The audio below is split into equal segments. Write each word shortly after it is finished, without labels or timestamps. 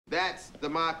That's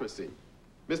democracy.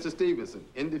 Mr. Stevenson,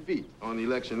 in defeat on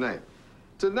election night.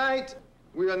 Tonight,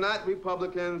 we are not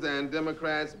Republicans and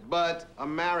Democrats, but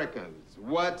Americans.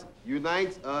 What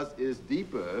unites us is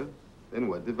deeper than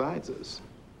what divides us.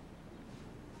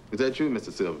 Is that true,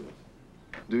 Mr. Silverman?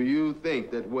 Do you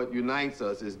think that what unites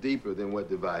us is deeper than what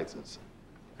divides us?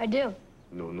 I do.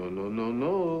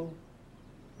 No.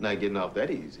 Not getting off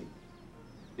that easy.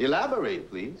 Elaborate,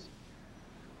 please.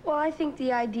 Well, I think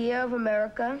the idea of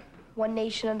America, one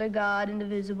nation under God,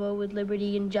 indivisible, with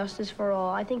liberty and justice for all,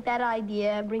 I think that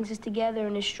idea brings us together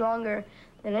and is stronger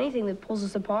than anything that pulls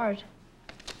us apart.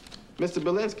 Mr.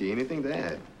 Belinsky, anything to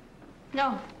add?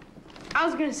 No. I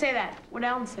was gonna say that, what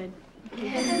Ellen said.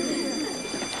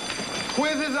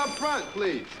 Quizzes up front,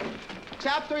 please.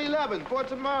 Chapter 11 for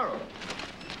tomorrow.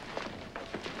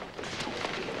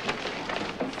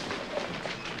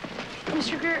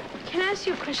 Mr. Greer, can I ask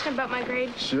you a question about my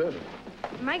grade? Sure.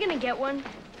 Am I gonna get one?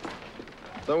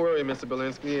 Don't worry, Mr.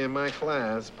 Belinsky. In my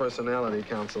class, personality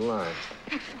counts a lot.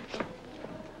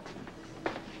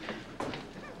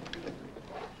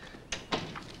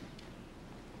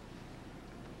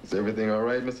 Is everything all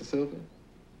right, Mr. Silver?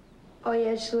 Oh, yeah,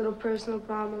 it's just a little personal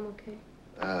problem, okay?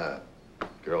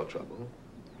 Girl trouble.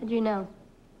 How'd you know?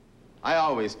 I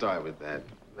always start with that.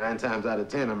 9 times out of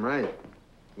 10, I'm right.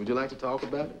 Would you like to talk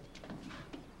about it?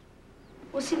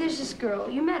 Well, see, there's this girl.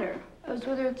 You met her. I was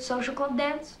with her at the social club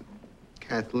dance.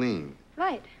 Kathleen.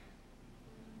 Right.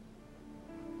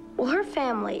 Well, her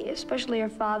family, especially her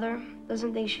father,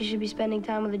 doesn't think she should be spending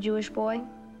time with a Jewish boy.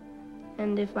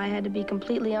 And if I had to be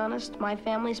completely honest, my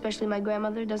family, especially my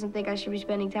grandmother, doesn't think I should be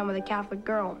spending time with a Catholic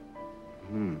girl.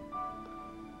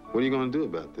 What are you going to do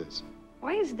about this?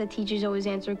 Why is it that teachers always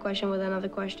answer a question with another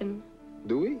question?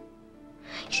 Do we? You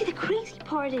see, the crazy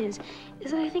part is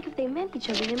that I think if they met each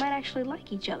other, they might actually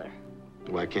like each other.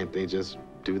 Why can't they just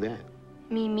do that?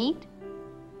 Meet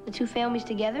the two families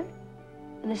together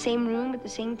in the same room at the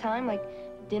same time, like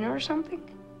dinner or something?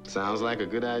 Sounds like a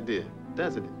good idea,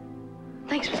 doesn't it?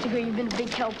 Thanks, Mr. Gray. You've been a big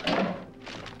help.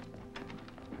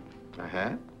 I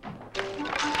have?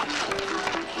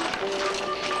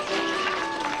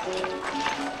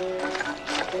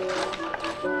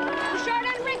 Short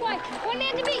on ring white. One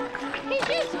man to beat. He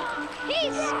shoots.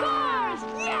 He scores.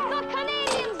 Yeah. The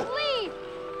Canadians lead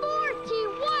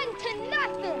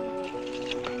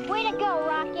 41-0. Way to go,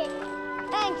 Rocket.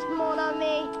 Thanks, mon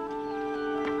ami.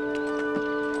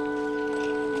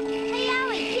 Hey,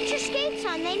 Allie, get your skates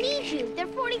on. They need you. They're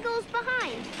 40 goals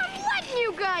behind. I'm letting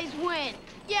you guys win.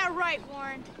 Yeah, right,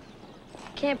 Warren.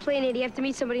 Can't play, Nate. You have to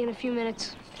meet somebody in a few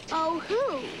minutes. Oh,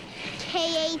 who?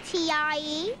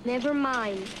 K-A-T-I-E? Never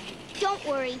mind. Don't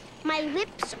worry. My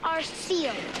lips are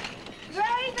sealed.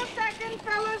 Wait a second,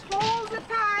 fellas. Hold the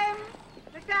time.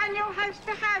 Nathaniel has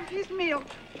to have his milk.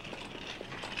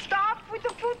 Stop with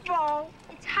the football.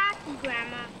 It's hockey,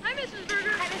 Grandma. Hi, Mrs.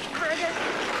 Berger. Hi, Mrs. Berger.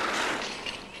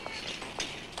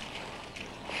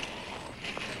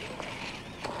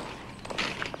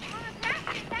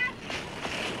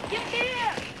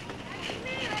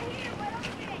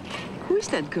 Who is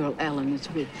that girl Alan is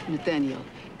with, Nathaniel?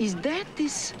 Is that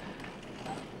this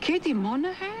Katie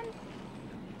Monahan?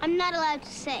 I'm not allowed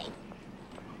to say.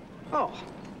 Oh.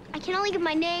 I can only give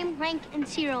my name, rank, and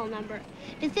serial number.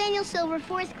 Nathaniel Silver,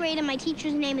 4th grade, and my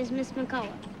teacher's name is Miss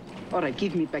McCullough. All right,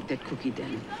 give me back that cookie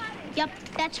then. Yep,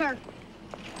 that's her.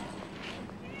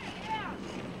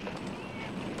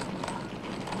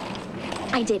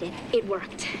 I did it. It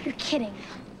worked. You're kidding.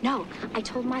 No, I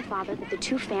told my father that the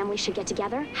two families should get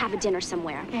together, have a dinner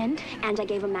somewhere. And? And I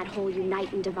gave him that whole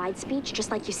unite and divide speech,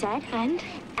 just like you said. And?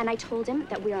 And I told him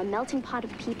that we're a melting pot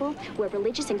of people where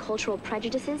religious and cultural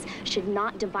prejudices should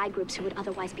not divide groups who would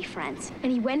otherwise be friends.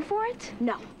 And he went for it?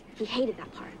 No, he hated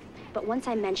that part. But once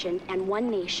I mentioned, and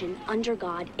one nation, under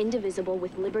God, indivisible,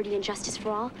 with liberty and justice for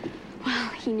all, well,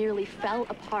 he nearly fell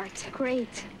apart.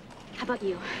 Great. How about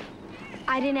you?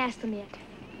 I didn't ask them yet.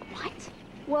 What?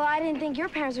 Well, I didn't think your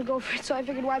parents would go for it, so I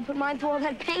figured why put mine through all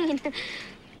that pain.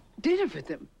 Dinner with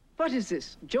them? What is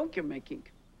this joke you're making?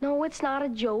 No, it's not a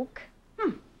joke.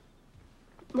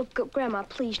 Look, Grandma,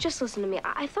 please, just listen to me.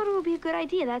 I thought it would be a good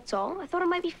idea, that's all. I thought it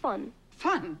might be fun.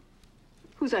 Fun?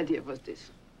 Whose idea was this?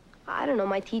 I don't know,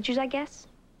 my teachers, I guess.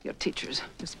 Your teachers.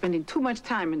 You're spending too much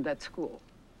time in that school.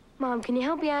 Mom, can you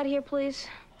help me out here, please?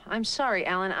 I'm sorry,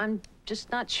 Alan. I'm just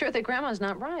not sure that Grandma's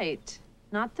not right.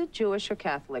 Not the Jewish or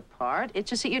Catholic part. It's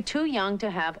just that you're too young to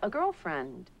have a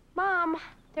girlfriend. Mom.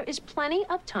 There is plenty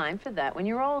of time for that when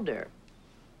you're older.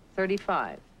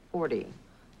 35, 40.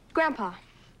 Grandpa.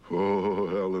 Oh,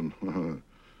 Ellen.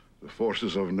 The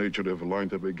forces of nature have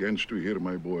lined up against you here,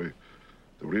 my boy.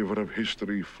 The river of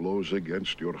history flows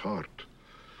against your heart.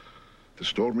 The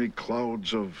stormy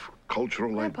clouds of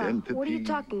cultural Grandpa, identity. what are you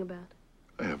talking about?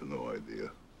 I have no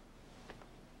idea.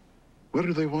 Where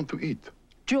do they want to eat?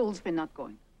 Jules, we're not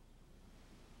going.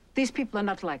 These people are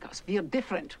not like us. We are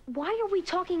different. Why are we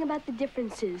talking about the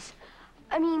differences?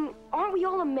 I mean, aren't we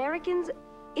all Americans?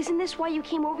 Isn't this why you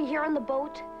came over here on the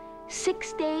boat?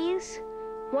 6 days,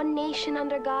 one nation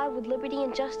under God with liberty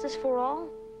and justice for all?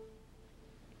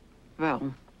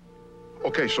 Well,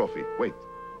 Okay, Sophie, wait.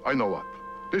 I know what.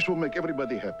 This will make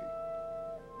everybody happy.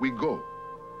 We go,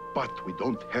 but we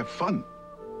don't have fun.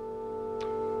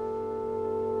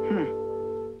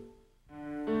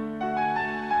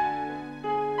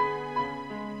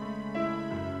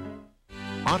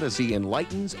 Odyssey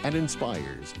enlightens and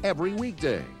inspires every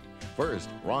weekday. First,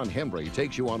 Ron Hembry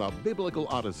takes you on a biblical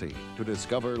odyssey to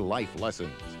discover life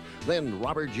lessons. Then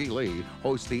Robert G. Lee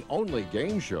hosts the only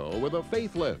game show with a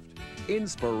faith lift,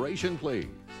 Inspiration Please.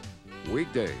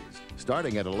 Weekdays,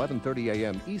 starting at 11:30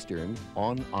 a.m. Eastern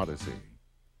on Odyssey.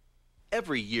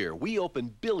 Every year, we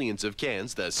open billions of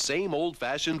cans the same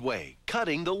old-fashioned way,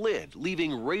 cutting the lid,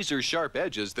 leaving razor-sharp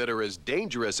edges that are as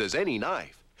dangerous as any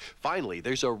knife. Finally,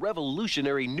 there's a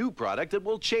revolutionary new product that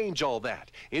will change all that.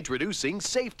 Introducing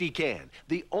Safety Can,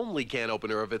 the only can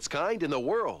opener of its kind in the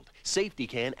world. Safety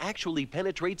Can actually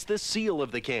penetrates the seal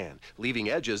of the can, leaving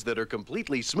edges that are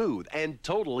completely smooth and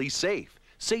totally safe.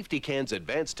 Safety Can's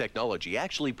advanced technology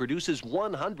actually produces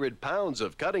 100 pounds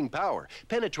of cutting power,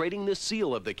 penetrating the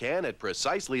seal of the can at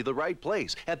precisely the right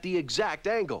place, at the exact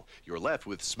angle. You're left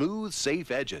with smooth, safe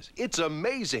edges. It's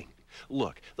amazing.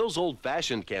 Look, those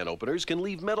old-fashioned can openers can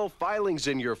leave metal filings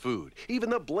in your food. Even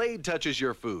the blade touches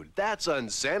your food. That's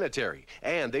unsanitary.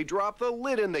 And they drop the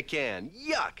lid in the can.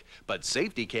 Yuck! But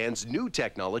Safety Can's new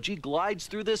technology glides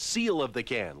through the seal of the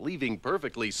can, leaving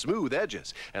perfectly smooth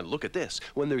edges. And look at this.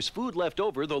 When there's food left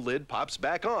over, the lid pops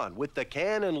back on, with the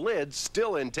can and lid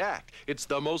still intact. It's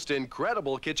the most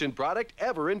incredible kitchen product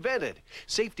ever invented.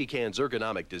 Safety Can's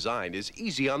ergonomic design is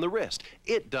easy on the wrist.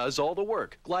 It does all the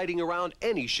work, gliding around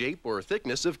any shape or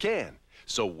thickness of can.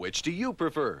 So which do you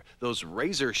prefer? Those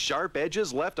razor-sharp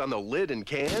edges left on the lid and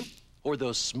can? Or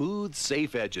those smooth,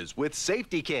 safe edges with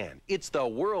Safety Can? It's the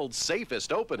world's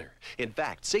safest opener. In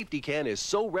fact, Safety Can is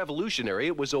so revolutionary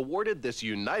it was awarded this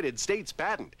United States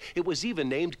patent. It was even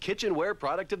named Kitchenware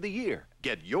Product of the Year.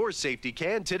 Get your Safety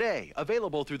Can today,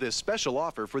 available through this special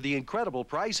offer for the incredible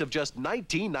price of just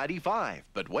 $19.95.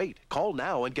 But wait, call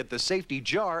now and get the Safety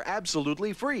Jar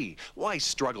absolutely free. Why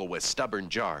struggle with stubborn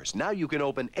jars? Now you can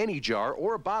open any jar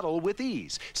or bottle with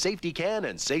ease. Safety Can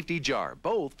and Safety Jar,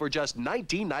 both for just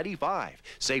 $19.95.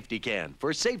 Safety Can,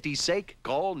 for safety's sake,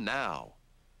 call now.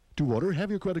 To order, have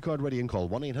your credit card ready and call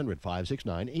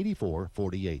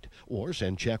 1-800-569-8448. Or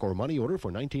send check or money order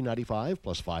for $19.95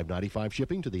 plus $5.95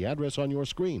 shipping to the address on your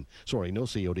screen. Sorry, no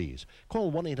CODs.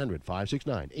 Call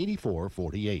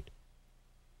 1-800-569-8448.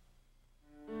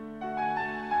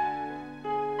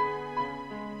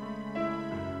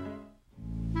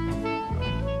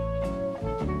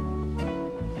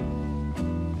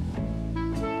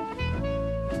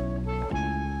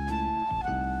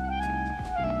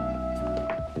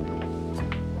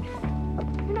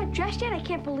 Dressed yet? I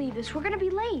can't believe this. We're gonna be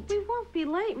late. We won't be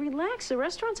late. Relax. The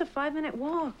restaurant's a 5-minute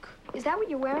walk. Is that what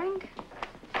you're wearing?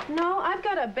 No, I've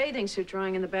got a bathing suit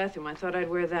drying in the bathroom. I thought I'd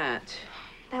wear that.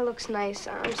 That looks nice.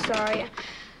 I'm sorry.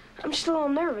 I'm just a little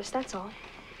nervous, that's all.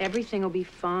 Everything will be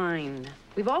fine.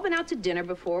 We've all been out to dinner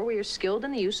before. We are skilled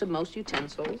in the use of most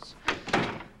utensils.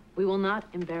 We will not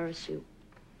embarrass you.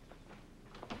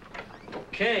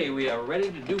 Okay, we are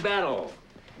ready to do battle.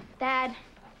 Dad.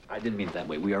 I didn't mean it that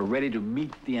way. We are ready to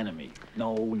meet the enemy.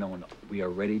 No, no, no. We are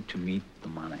ready to meet the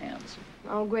Monahans.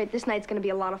 Oh, great. This night's gonna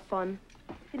be a lot of fun.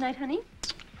 Good night, honey.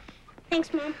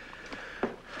 Thanks, Mom.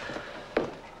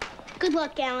 Good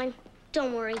luck, Alan.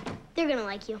 Don't worry. They're gonna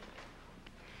like you.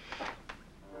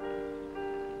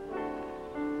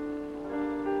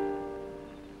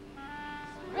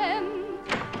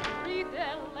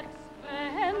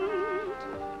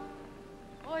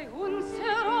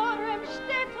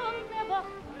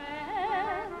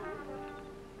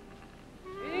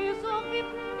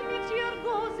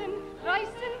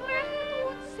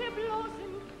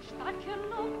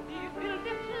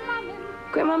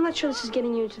 Grandma, I'm not sure this is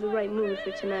getting you into the right mood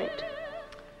for tonight.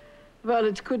 Well,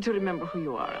 it's good to remember who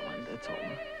you are, Ellen, that's all.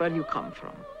 Where you come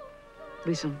from.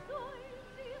 Listen.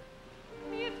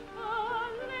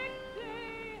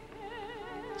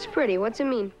 It's pretty. What's it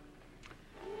mean?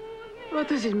 What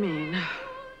does it mean?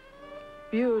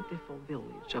 Beautiful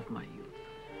village of my youth.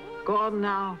 Gone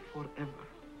now forever.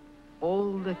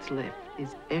 All that's left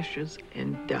is ashes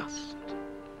and dust.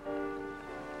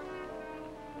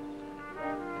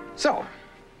 So,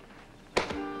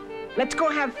 Let's go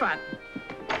have fun.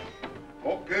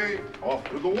 Okay, off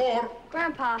to the war.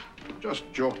 Grandpa. Just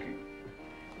joking.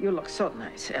 You look so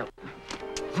nice, Ellen.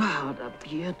 Wow, the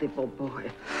beautiful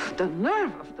boy. The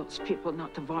nerve of those people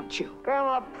not to want you.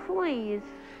 Grandma, please.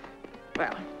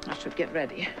 Well, I should get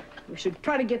ready. We should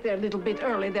try to get there a little bit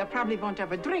early. They'll probably want to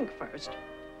have a drink first.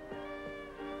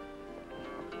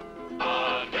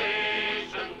 A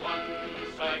nation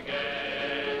once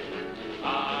again.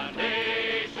 A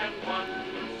nation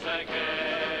once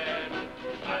again.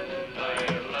 And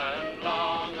Ireland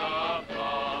long of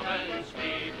Province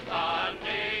deep. A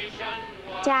nation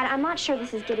once. Dad, I'm not sure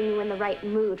this is getting you in the right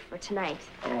mood for tonight.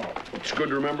 Oh, it's good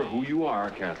to remember who you are,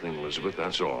 Kathleen Elizabeth,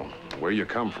 that's all. Where you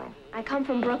come from. I come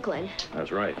from Brooklyn.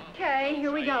 That's right. Okay,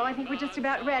 here we go. I think we're just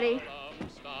about ready.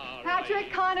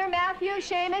 Patrick, Connor, Matthew,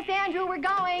 Seamus, Andrew, we're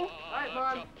going. All right,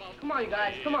 Mom. Come on, you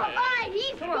guys. Come on. All right,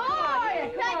 he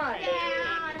scored! Touchdown!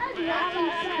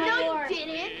 No, you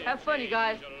didn't. Have fun, you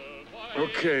guys.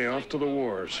 Okay, off to the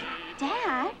wars.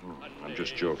 Dad? I'm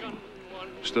just joking.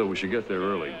 Still, we should get there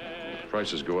early. If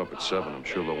prices go up at 7, I'm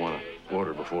sure they'll want to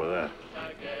order before that.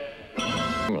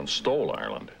 England stole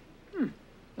Ireland.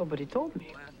 Nobody told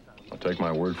me. I'll take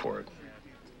my word for it.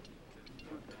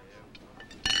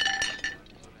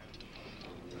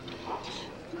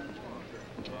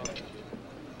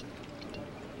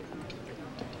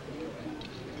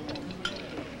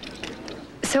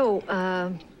 So,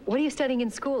 what are you studying in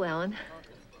school, Alan?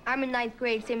 I'm in 9th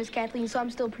grade, same as Kathleen, so I'm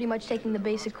still pretty much taking the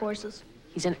basic courses.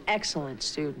 He's an excellent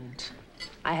student.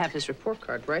 I have his report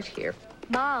card right here.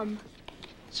 Mom.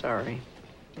 Sorry.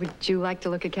 Would you like to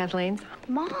look at Kathleen's?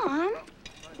 Mom?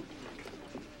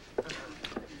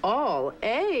 All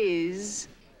A's.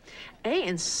 A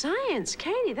in science.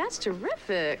 Katie, that's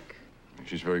terrific.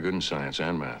 She's very good in science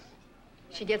and math.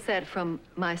 She gets that from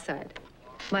my side.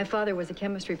 My father was a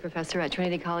chemistry professor at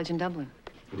Trinity College in Dublin.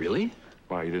 Really?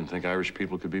 Why, you didn't think Irish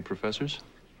people could be professors?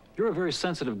 You're a very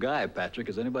sensitive guy, Patrick.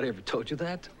 Has anybody ever told you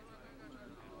that?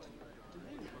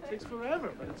 It takes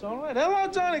forever, but it's all right. Hello,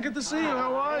 Tony. Good to see you.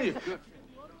 How are you?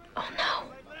 Oh, no.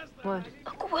 What?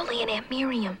 Uncle Willie and Aunt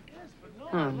Miriam.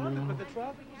 Oh, no.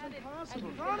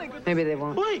 Maybe they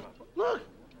won't. Wait, look.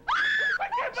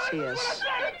 See us. I'm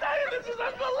trying to tell you, this is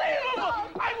unbelievable.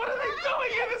 What are they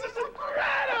doing here? This is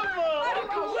incredible.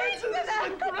 This is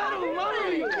incredible.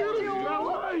 How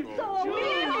are you?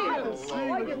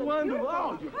 It's wonderful.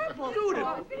 Oh,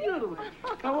 you're beautiful.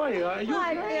 How are you? Are you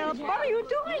okay? What are you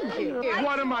doing here?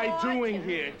 What am I doing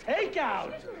here?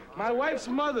 Takeout. My wife's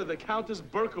mother, the Countess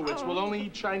Berkowitz, will only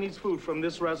eat Chinese food from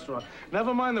this restaurant.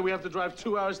 Never mind that we have to drive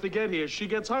 2 hours to get here. She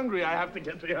gets hungry, I have to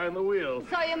get behind the wheel.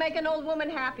 So you make an old woman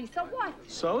happy. So what?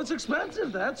 So it's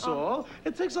expensive, that's all.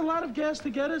 It takes a lot of gas to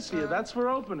get us here. That's for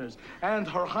openers. And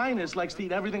Her Highness likes to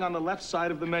eat everything on the left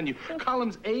side of the menu.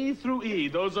 Columns A through E,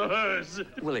 those are hers.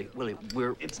 Willie,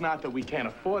 we're... It's not that we can't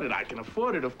afford it. I can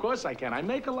afford it. Of course I can. I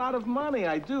make a lot of money,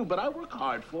 I do, but I work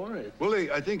hard for it.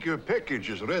 Willie, I think your package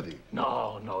is ready.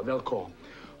 No, they'll call.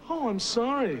 Oh, I'm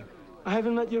sorry. I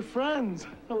haven't met your friends.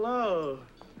 Hello.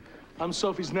 I'm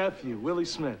Sophie's nephew, Willie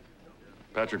Smith.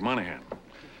 Patrick Monahan.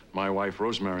 My wife,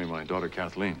 Rosemary, my daughter,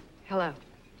 Kathleen. Hello.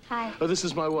 Hi. Oh, this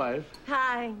is my wife.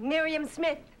 Hi, Miriam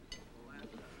Smith.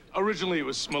 Originally, it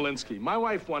was Smolinski. My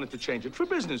wife wanted to change it for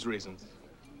business reasons.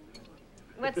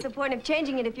 What's the point of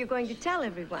changing it if you're going to tell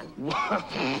everyone? What?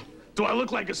 Do I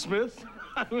look like a Smith?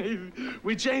 I mean,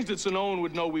 we changed it so no one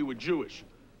would know we were Jewish.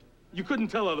 You couldn't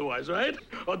tell otherwise, right?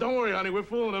 Oh, don't worry, honey, we're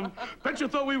fooling them. Bet you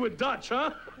thought we were Dutch,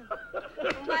 huh?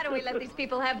 Why don't we let these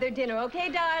people have their dinner, okay,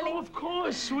 darling? Oh, of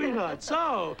course, sweetheart.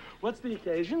 So, what's the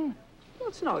occasion? Well,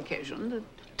 it's no occasion. The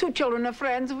two children are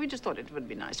friends. We just thought it would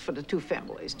be nice for the two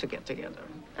families to get together.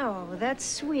 Oh, that's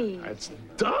sweet. That's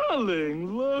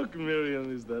darling. Look,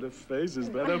 Miriam, is that a face? Is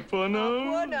that a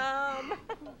punum? Punum.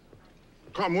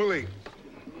 Come, Willie.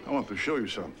 I want to show you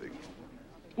something.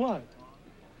 What?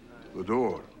 The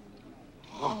door.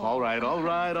 Oh, all right.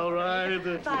 Bye,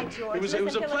 George. It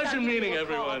was a pleasure meeting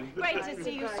everyone. Great to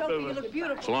see you, Sophie. You look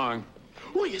beautiful. So long.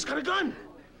 Oh, he's got a gun.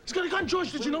 He's got a gun,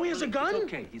 George. Did you know he has a gun? It's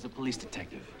okay. He's a police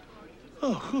detective.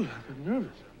 Oh, whew, I'm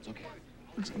nervous. It's okay.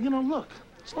 You know, look,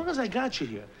 as long as I got you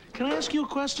here, can I ask you a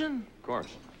question? Of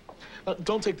course.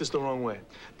 Don't take this the wrong way,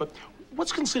 but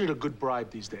what's considered a good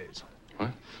bribe these days?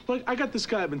 What? Look, I got this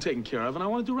guy I've been taking care of, and I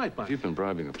want to do right by him. If you've been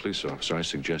bribing a police officer, I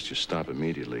suggest you stop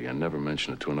immediately and never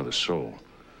mention it to another soul.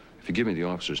 If you give me the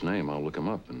officer's name, I'll look him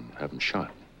up and have him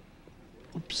shot.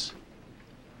 Oops.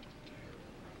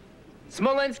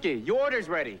 Smolinski, your order's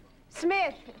ready.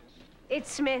 Smith.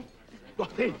 It's Smith. Oh,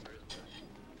 hey.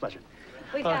 Pleasure.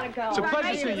 We gotta go. It's a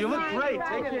pleasure seeing you. You look great.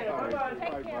 Take care.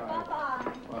 Take care.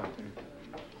 Bye-bye.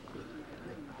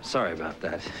 Sorry about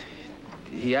that.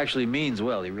 he actually means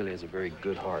well. He really has a very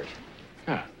good heart.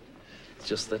 Yeah. It's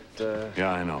just that,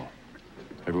 Yeah, I know.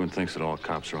 Everyone thinks that all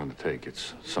cops are on the take.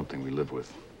 It's something we live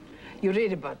with. You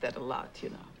read about that a lot, you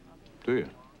know. Do you?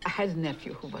 I had a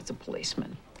nephew who was a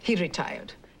policeman. He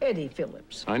retired. Eddie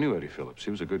Phillips. I knew Eddie Phillips. He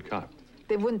was a good cop.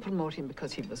 They wouldn't promote him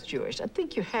because he was Jewish. I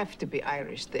think you have to be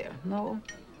Irish there, no?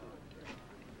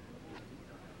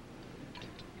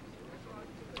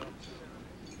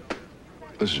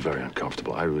 This is very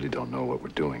uncomfortable. I really don't know what we're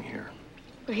doing here.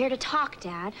 We're here to talk,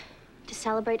 Dad. To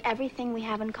celebrate everything we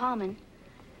have in common.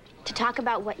 To talk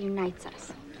about what unites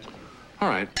us. All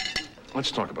right. Let's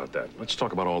talk about that. Let's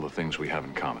talk about all the things we have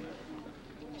in common.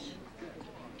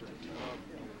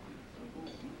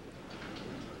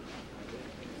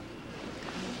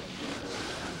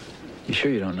 You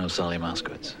sure you don't know Sally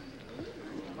Moskowitz?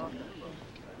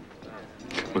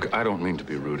 Look, I don't mean to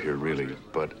be rude here, really,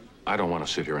 but I don't want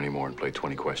to sit here anymore and play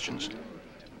 20 questions.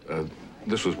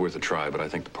 This was worth a try, but I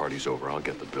think the party's over. I'll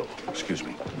get the bill. Excuse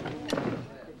me.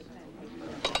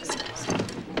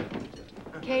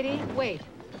 Katie, wait.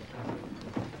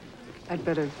 I'd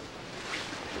better...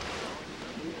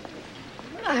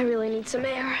 I really need some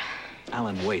air.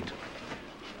 Alan, wait.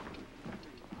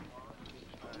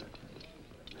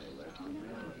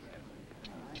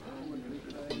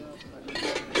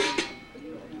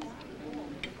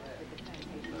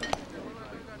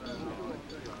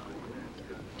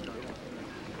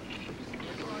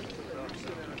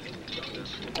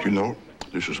 You know,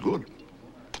 this is good.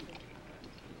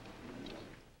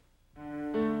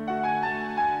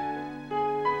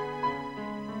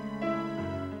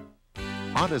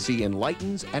 Odyssey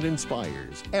enlightens and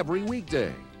inspires every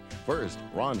weekday. First,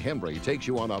 Ron Hembree takes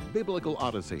you on a biblical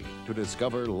odyssey to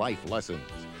discover life lessons.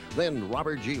 Then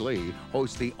Robert G. Lee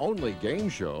hosts the only game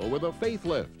show with a faith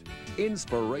lift,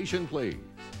 Inspiration Please.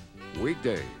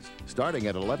 Weekdays, starting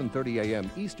at 11:30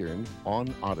 a.m. Eastern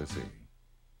on Odyssey.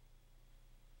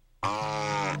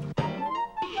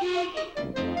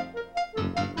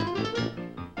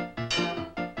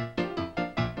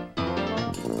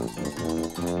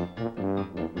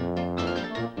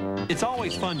 It's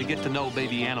always fun to get to know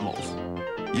baby animals.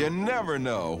 You never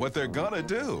know what they're gonna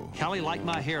do. Callie liked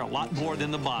my hair a lot more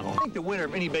than the bottle. I think the winner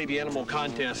of any baby animal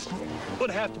contest would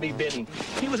have to be Benny.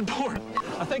 He was born.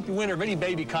 I think the winner of any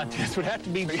baby contest would have to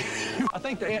be. I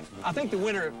think the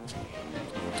winner.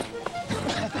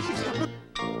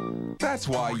 That's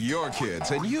why your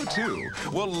kids and you too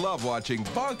will love watching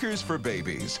Bonkers for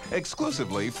Babies,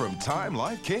 exclusively from Time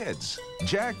Life Kids.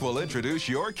 Jack will introduce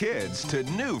your kids to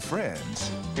new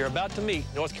friends. You're about to meet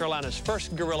North Carolina's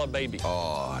first gorilla baby.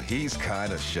 Oh, he's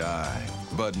kind of shy,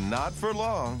 but not for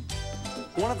long.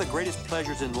 One of the greatest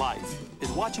pleasures in life is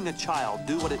watching a child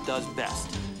do what it does best,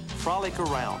 frolic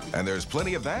around. And there's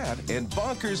plenty of that in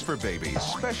Bonkers for Babies,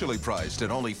 specially priced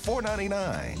at only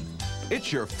 $4.99.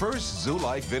 It's your first Zoo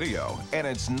Life video, and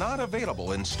it's not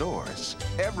available in stores.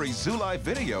 Every Zoo Life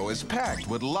video is packed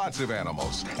with lots of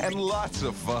animals and lots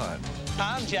of fun.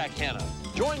 I'm Jack Hanna.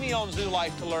 Join me on Zoo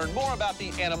Life to learn more about the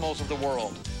animals of the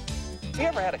world. You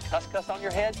ever had a cuss on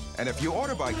your head? And if you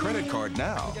order by credit card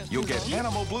now, you'll get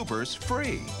animal bloopers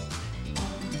free.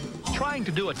 Trying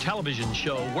to do a television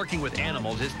show working with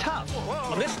animals is tough.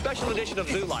 On this special edition of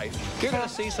Zoo Life, you're going to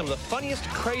see some of the funniest,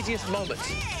 craziest moments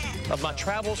of my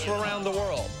travels from around the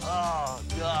world. Oh,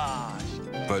 gosh.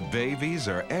 But babies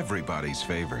are everybody's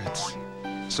favorites.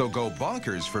 So go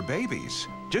bonkers for babies.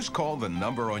 Just call the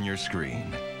number on your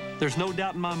screen. There's no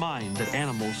doubt in my mind that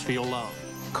animals feel love.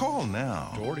 Call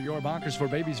now. To order your Bonkers for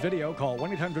Babies video, call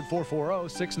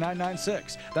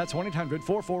 1-800-440-6996. That's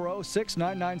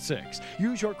 1-800-440-6996.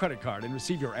 Use your credit card and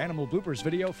receive your animal bloopers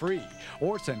video free.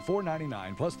 Or send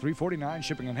 $4.99 plus $3.49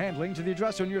 shipping and handling to the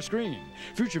address on your screen.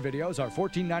 Future videos are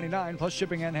 $14.99 plus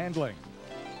shipping and handling.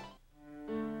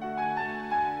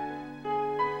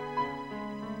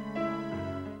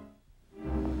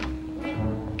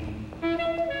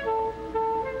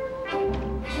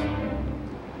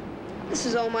 This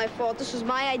is all my fault. This was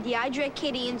my idea. I dragged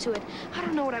Katie into it. I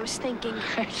don't know what I was thinking.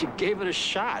 You gave it a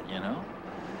shot, you know.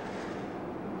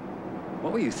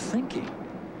 What were you thinking?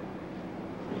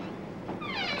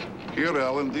 Here,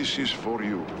 Alan, this is for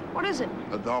you. What is it?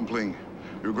 A dumpling.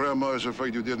 Your grandma is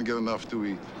afraid you didn't get enough to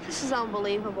eat. This is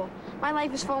unbelievable. My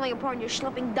life is falling apart and you're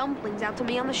schlepping dumplings out to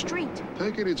me on the street.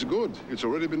 Take it, it's good. It's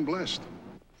already been blessed.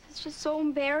 It's just so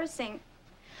embarrassing.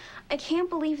 I can't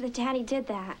believe that Daddy did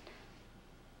that.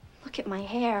 Look at my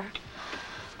hair.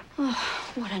 Oh,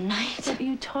 what a night. What are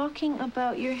you talking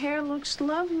about? Your hair looks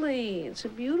lovely. It's a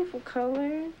beautiful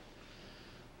color.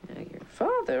 Now, your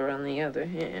father, on the other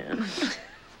hand.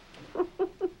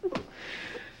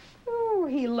 Oh,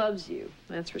 he loves you,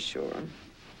 that's for sure.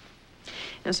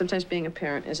 And sometimes being a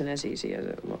parent isn't as easy as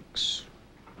it looks.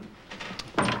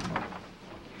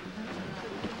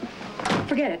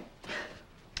 Forget it.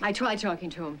 I tried talking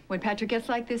to him. When Patrick gets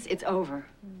like this, it's over.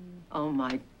 Oh,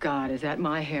 my God, is that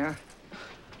my hair?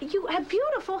 You have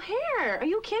beautiful hair. Are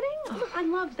you kidding? Oh, I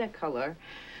love that color.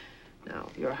 Now,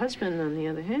 your husband, on the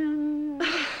other hand...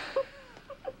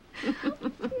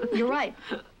 You're right.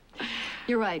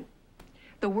 You're right.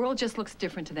 The world just looks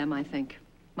different to them, I think.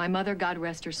 My mother, God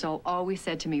rest her soul, always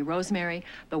said to me, Rosemary,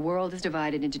 the world is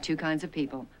divided into two kinds of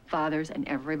people, fathers and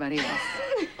everybody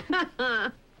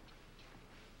else.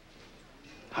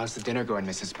 How's the dinner going,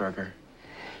 Mrs. Berger?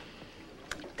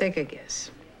 Take a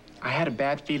guess. I had a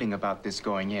bad feeling about this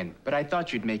going in, but I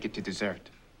thought you'd make it to dessert.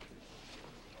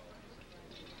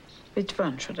 Which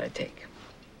one should I take?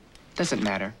 Doesn't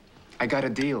matter. I got a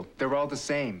deal. They're all the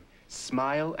same.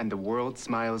 Smile and the world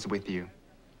smiles with you.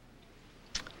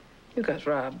 You got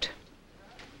robbed.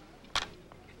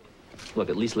 Look,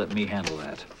 at least let me handle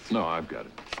that. No, I've got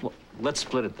it. Well, let's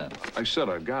split it then. I said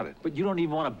I've got it. But you don't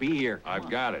even want to be here. I've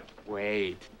got it.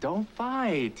 Wait, don't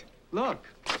fight. Look,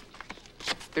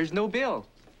 there's no bill.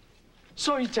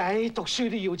 衰仔讀書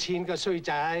都要錢㗎，衰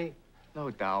仔。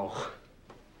No doubt.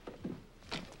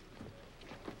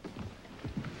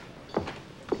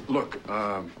 Look,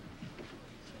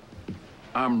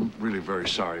 I'm really very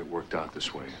sorry it worked out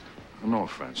this way. No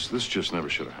offense. This just never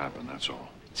should have happened, that's all.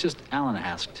 It's just Alan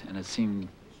asked, and it seemed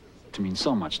to mean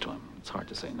so much to him. It's hard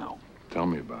to say no. Tell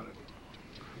me about it.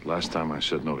 Last time I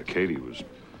said no to Katie was...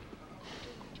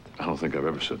 I don't think I've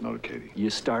ever said no to Katie. You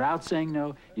start out saying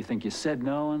no, you think you said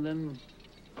no, and then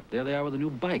there they are with a new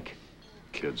bike.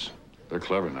 Kids, they're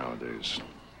clever nowadays.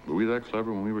 Were we that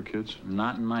clever when we were kids?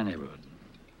 Not in my neighborhood.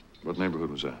 What neighborhood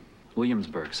was that?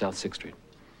 Williamsburg, South 6th Street.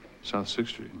 South 6th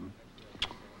Street?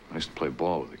 I used to play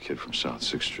ball with a kid from South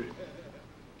 6th Street.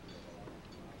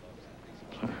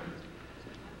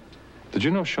 Did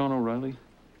you know Sean O'Reilly?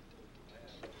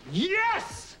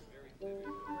 Yes!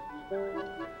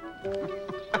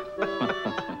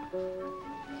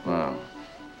 Wow.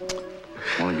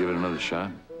 Want to give it another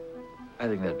shot? I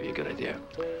think that'd be a good idea.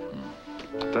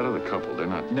 That other couple, they're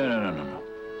not... No.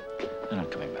 They're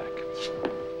not coming back.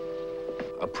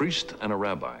 A priest and a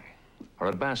rabbi are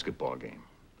at a basketball game,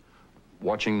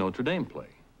 watching Notre Dame play.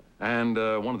 And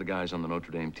one of the guys on the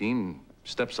Notre Dame team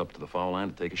steps up to the foul line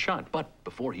to take a shot. But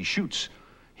before he shoots,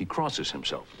 he crosses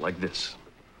himself like this.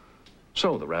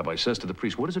 So the rabbi says to the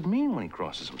priest, what does it mean when he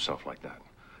crosses himself like that?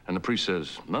 And the priest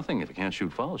says, nothing if he can't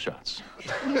shoot foul shots.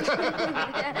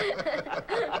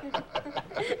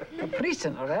 A priest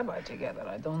and a rabbi together,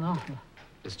 I don't know.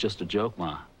 It's just a joke,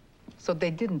 Ma. So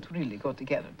they didn't really go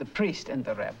together, the priest and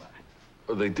the rabbi.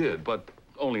 They did, but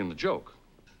only in the joke.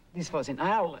 This was in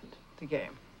Ireland, the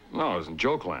game. No, it was in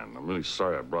Jokeland. I'm really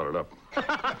sorry I brought it up.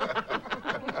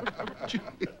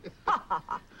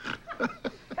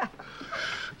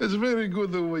 It's very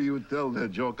good the way you tell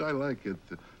that joke. I like it.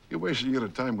 You're wasting your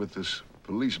time with this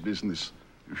police business.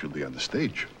 You should be on the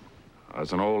stage.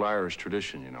 It's an old Irish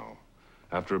tradition, you know.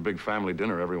 After a big family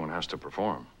dinner, everyone has to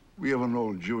perform. We have an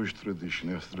old Jewish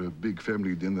tradition. After a big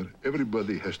family dinner,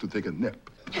 everybody has to take a nap.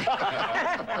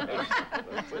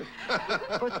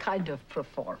 What kind of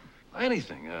perform?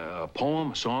 Anything. A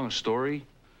poem, a song, a story.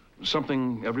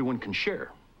 Something everyone can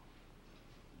share.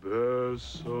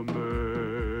 Bésame,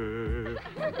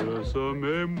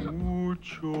 bésame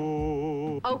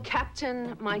mucho. Oh,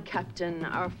 Captain, my Captain,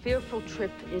 our fearful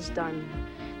trip is done.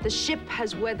 The ship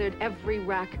has weathered every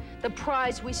rack. The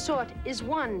prize we sought is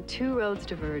won. 2 roads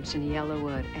diverged in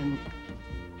Yellowwood, and...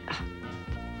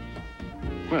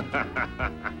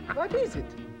 What is it?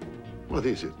 What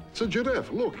is it? It's a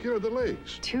giraffe. Look, here are the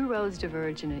legs. 2 roads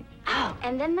diverge in a... Oh,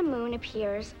 and then the moon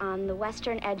appears on the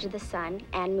western edge of the sun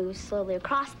and moves slowly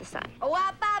across the sun.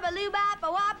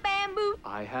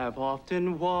 I have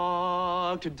often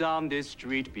walked down this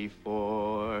street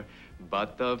before,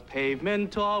 but the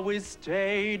pavement always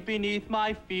stayed beneath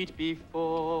my feet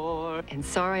before. And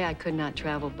sorry I could not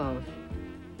travel both.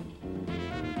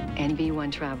 And be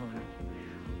one traveler.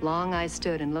 Long I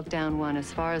stood and looked down one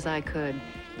as far as I could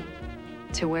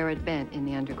to where it bent in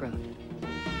the undergrowth.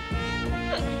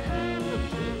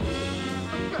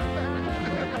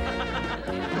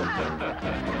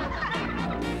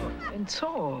 And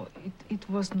so it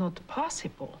was not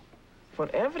possible for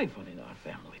everyone in our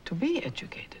family to be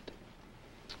educated.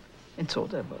 And so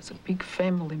there was a big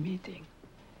family meeting.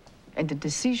 And the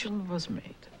decision was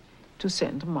made to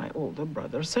send my older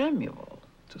brother Samuel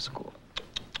to school.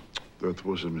 That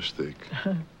was a mistake.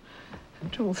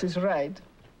 Jules is right.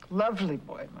 Lovely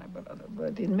boy, my brother,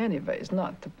 but in many ways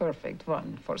not the perfect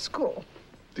one for school.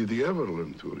 Did he ever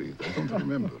learn to read? I don't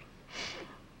remember.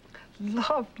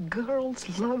 Loved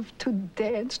girls, loved to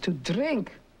dance, to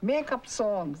drink, make up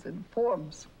songs and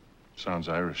poems. Sounds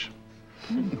Irish.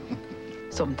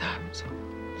 Sometimes,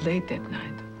 late at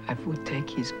night, I would take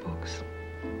his books,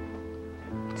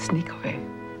 sneak away.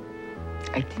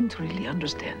 I didn't really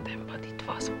understand them, but it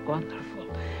was wonderful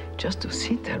just to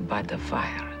sit there by the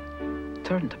fire and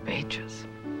turn the pages.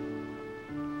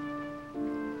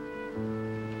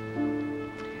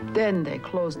 Then they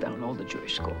closed down all the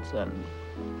Jewish schools, and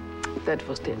that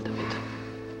was the end of it.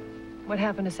 What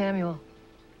happened to Samuel?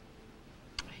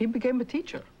 He became a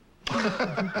teacher.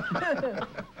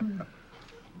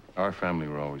 Our family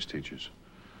were always teachers.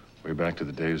 Way back to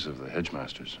the days of the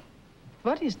hedgemasters.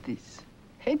 What is this?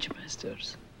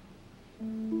 Hedgemasters?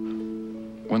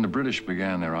 When the British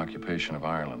began their occupation of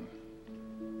Ireland,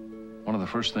 one of the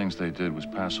first things they did was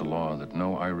pass a law that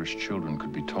no Irish children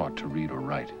could be taught to read or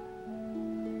write.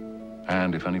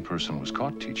 And if any person was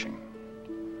caught teaching,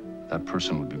 that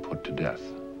person would be put to death.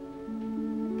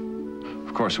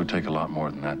 Of course, it would take a lot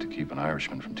more than that to keep an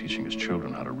Irishman from teaching his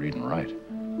children how to read and write.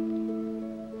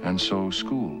 And so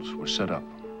schools were set up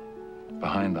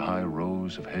behind the high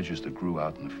rows of hedges that grew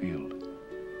out in the field.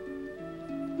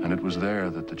 And it was there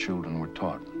that the children were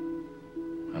taught,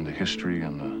 and the history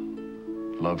and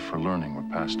the love for learning were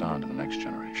passed on to the next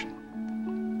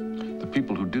generation. The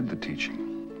people who did the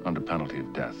teaching, under penalty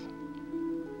of death,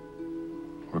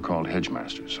 were called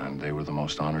hedgemasters, and they were the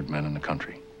most honored men in the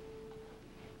country.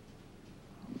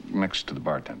 Next to the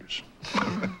bartenders.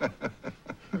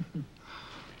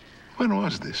 When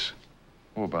was this?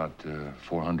 Oh, about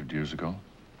 400 years ago.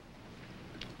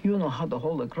 You know how to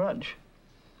hold a grudge.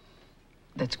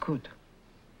 That's good.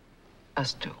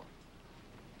 Us too.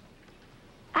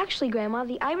 Actually, Grandma,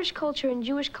 the Irish culture and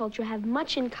Jewish culture have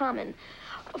much in common.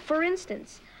 For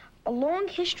instance, a long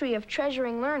history of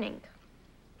treasuring learning.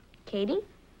 Katie?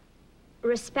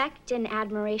 Respect and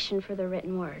admiration for the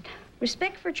written word.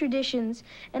 Respect for traditions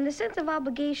and a sense of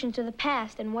obligation to the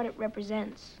past and what it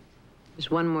represents. There's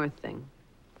one more thing.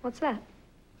 What's that?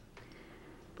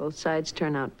 Both sides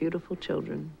turn out beautiful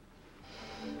children.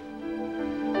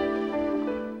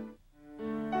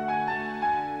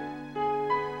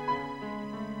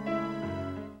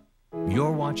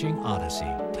 You're watching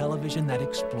Odyssey, television that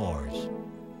explores.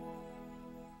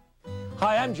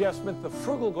 Hi, I'm Jeff Smith, the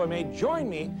Frugal Gourmet. Join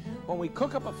me when we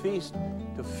cook up a feast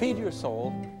to feed your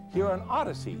soul here on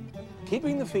Odyssey,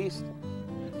 keeping the feast.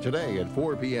 Today at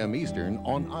 4 p.m. Eastern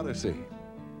on Odyssey.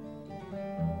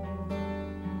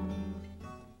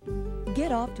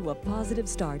 Get off to a positive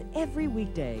start every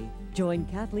weekday. Join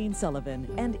Kathleen Sullivan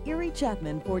and Erie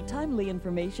Chapman for timely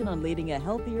information on leading a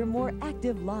healthier, more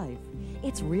active life.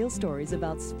 It's real stories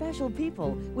about special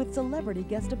people with celebrity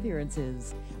guest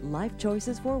appearances, life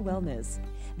choices for wellness.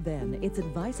 Then it's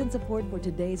advice and support for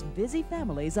today's busy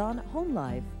families on home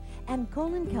life and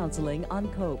colon counseling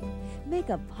on COPE. Make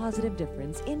a positive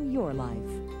difference in your life.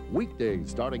 Weekdays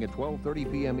starting at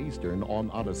 12:30 p.m. Eastern on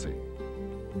Odyssey.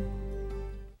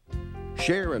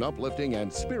 Share an uplifting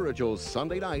and spiritual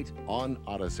Sunday night on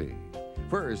Odyssey.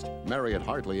 First, Marriott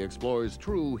Hartley explores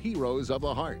true heroes of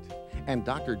the heart. And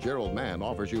Dr. Gerald Mann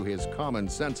offers you his common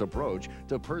sense approach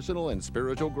to personal and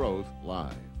spiritual growth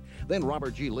live. Then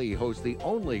Robert G. Lee hosts the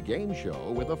only game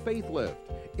show with a faith lift,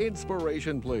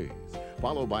 Inspiration Please,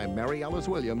 followed by Mary Alice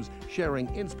Williams sharing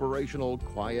inspirational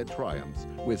quiet triumphs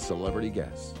with celebrity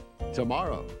guests.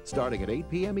 Tomorrow, starting at 8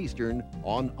 p.m. Eastern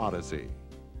on Odyssey.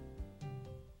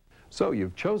 So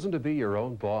you've chosen to be your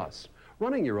own boss.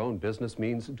 Running your own business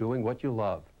means doing what you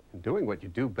love and doing what you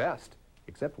do best.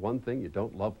 Except one thing you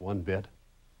don't love one bit,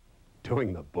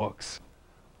 doing the books.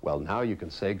 Well, now you can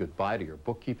say goodbye to your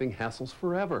bookkeeping hassles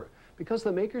forever because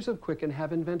the makers of Quicken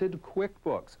have invented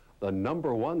QuickBooks, the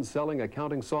 #1 selling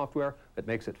accounting software that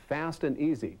makes it fast and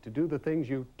easy to do the things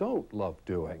you don't love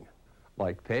doing,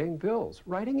 like paying bills,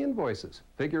 writing invoices,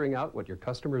 figuring out what your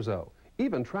customers owe,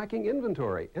 even tracking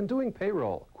inventory and doing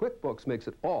payroll. QuickBooks makes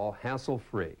it all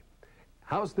hassle-free.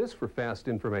 How's this for fast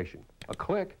information? A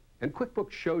click. And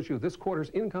QuickBooks shows you this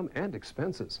quarter's income and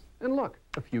expenses. And look,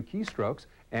 a few keystrokes,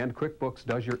 and QuickBooks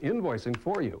does your invoicing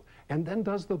for you, and then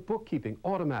does the bookkeeping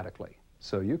automatically.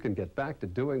 So you can get back to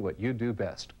doing what you do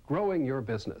best, growing your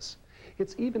business.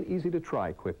 It's even easy to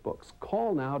try QuickBooks.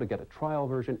 Call now to get a trial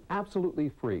version absolutely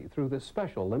free through this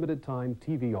special limited-time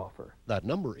TV offer. That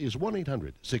number is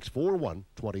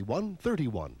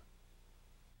 1-800-641-2131.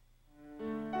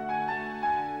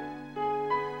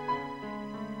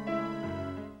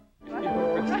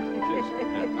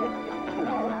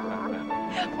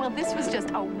 Well, this was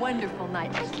just a wonderful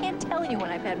night. I can't tell you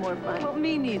when I've had more fun. Well,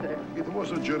 me neither. It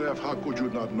was a giraffe. How could you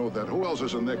not know that? Who else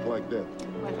has a neck like that?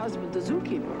 My husband, the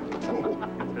zookeeper.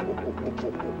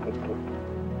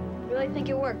 Really think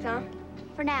it worked, huh?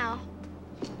 For now.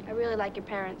 I really like your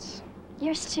parents.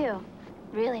 Yours too.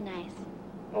 Really nice.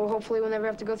 Oh, hopefully we'll never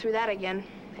have to go through that again.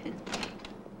 You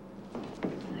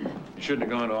shouldn't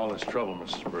have gone to all this trouble,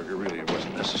 Mrs. Berger. Really, it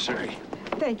wasn't necessary.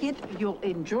 Take it. You'll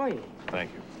enjoy it.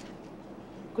 Thank you.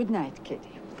 Good night,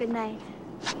 Katie. Good night.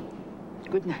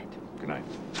 Good night. Good night.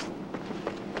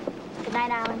 Good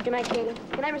night, Alan. Good night, Katie.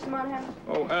 Good night, Mr. Monahan.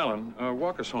 Oh, Alan,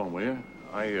 walk us home, will you?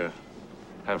 I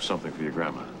have something for your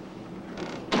grandma.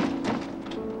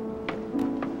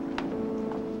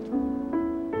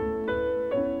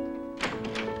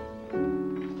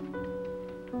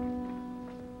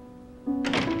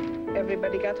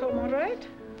 Everybody got home all right?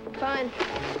 Fine.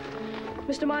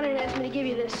 Mr. Monahan asked me to give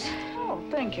you this. Oh,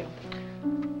 thank you.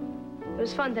 It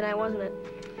was fun tonight, wasn't it?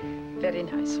 Very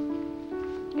nice.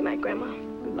 Good night, Grandma.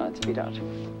 Good night, sweetheart.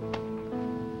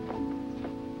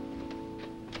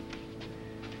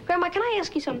 Grandma, can I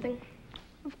ask you something?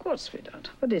 Of course, sweetheart.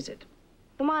 What is it?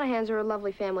 The Monahans are a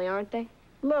lovely family, aren't they?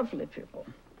 Lovely people.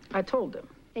 I told them.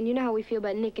 And you know how we feel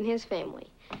about Nick and his family.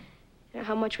 You know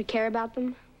how much we care about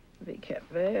them? We care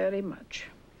very much.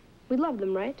 We love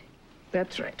them, right?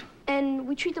 That's right. And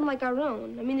we treat them like our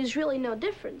own. I mean, there's really no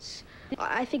difference.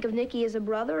 I think of Nicky as a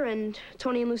brother and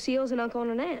Tony and Lucille as an uncle and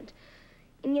an aunt.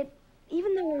 And yet,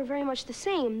 even though we're very much the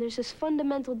same, there's this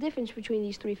fundamental difference between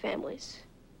these three families.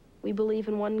 We believe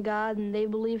in one God and they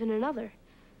believe in another.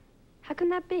 How can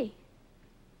that be?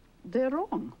 They're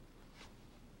wrong.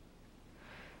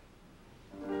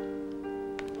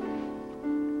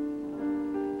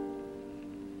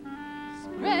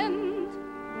 Sprend,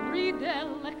 Riedel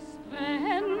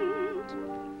sprend,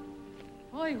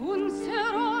 oi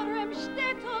unser Orem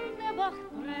steht und der Bach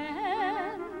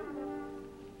brennt.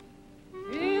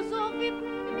 Wie so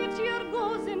witten mit ihr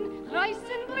Gosen,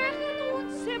 reißen, brechen und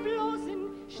zerblosen,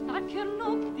 starker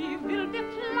noch die wilde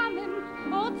Flammen,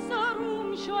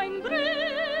 Ozerum schon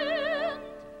brennt.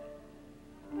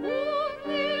 Und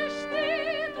ihr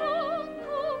steht und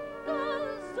guckt,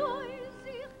 als soll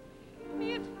sich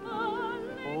mit fallen.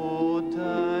 Oh,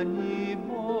 Danny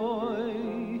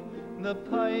boy, the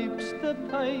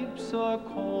pipes are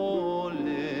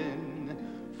calling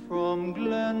from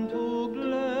glen to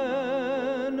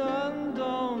glen and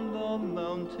down the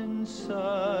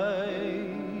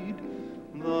mountainside.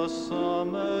 The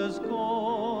summer's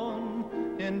gone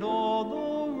and all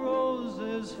the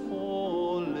roses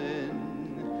fallen.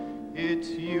 It's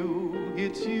you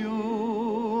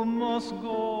must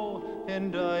go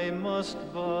and I must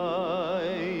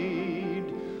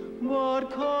bide. But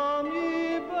come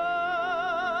ye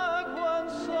back when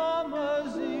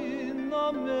summer's in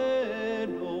the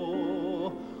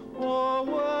meadow, or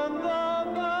when the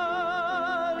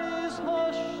valley's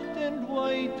hushed and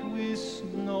white with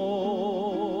snow.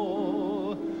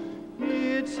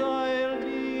 It's I'll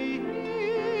be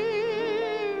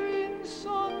here in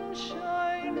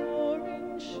sunshine or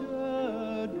in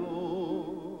shadow,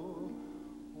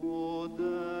 oh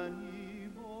Danny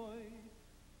boy.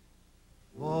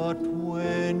 But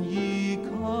when ye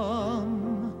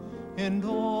come and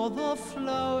all the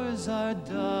flowers are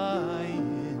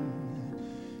dying,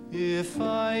 if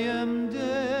I am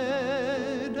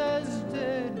dead, as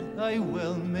dead I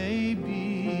well may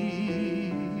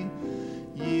be,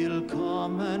 ye'll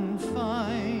come and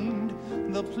find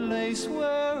the place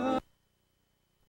where I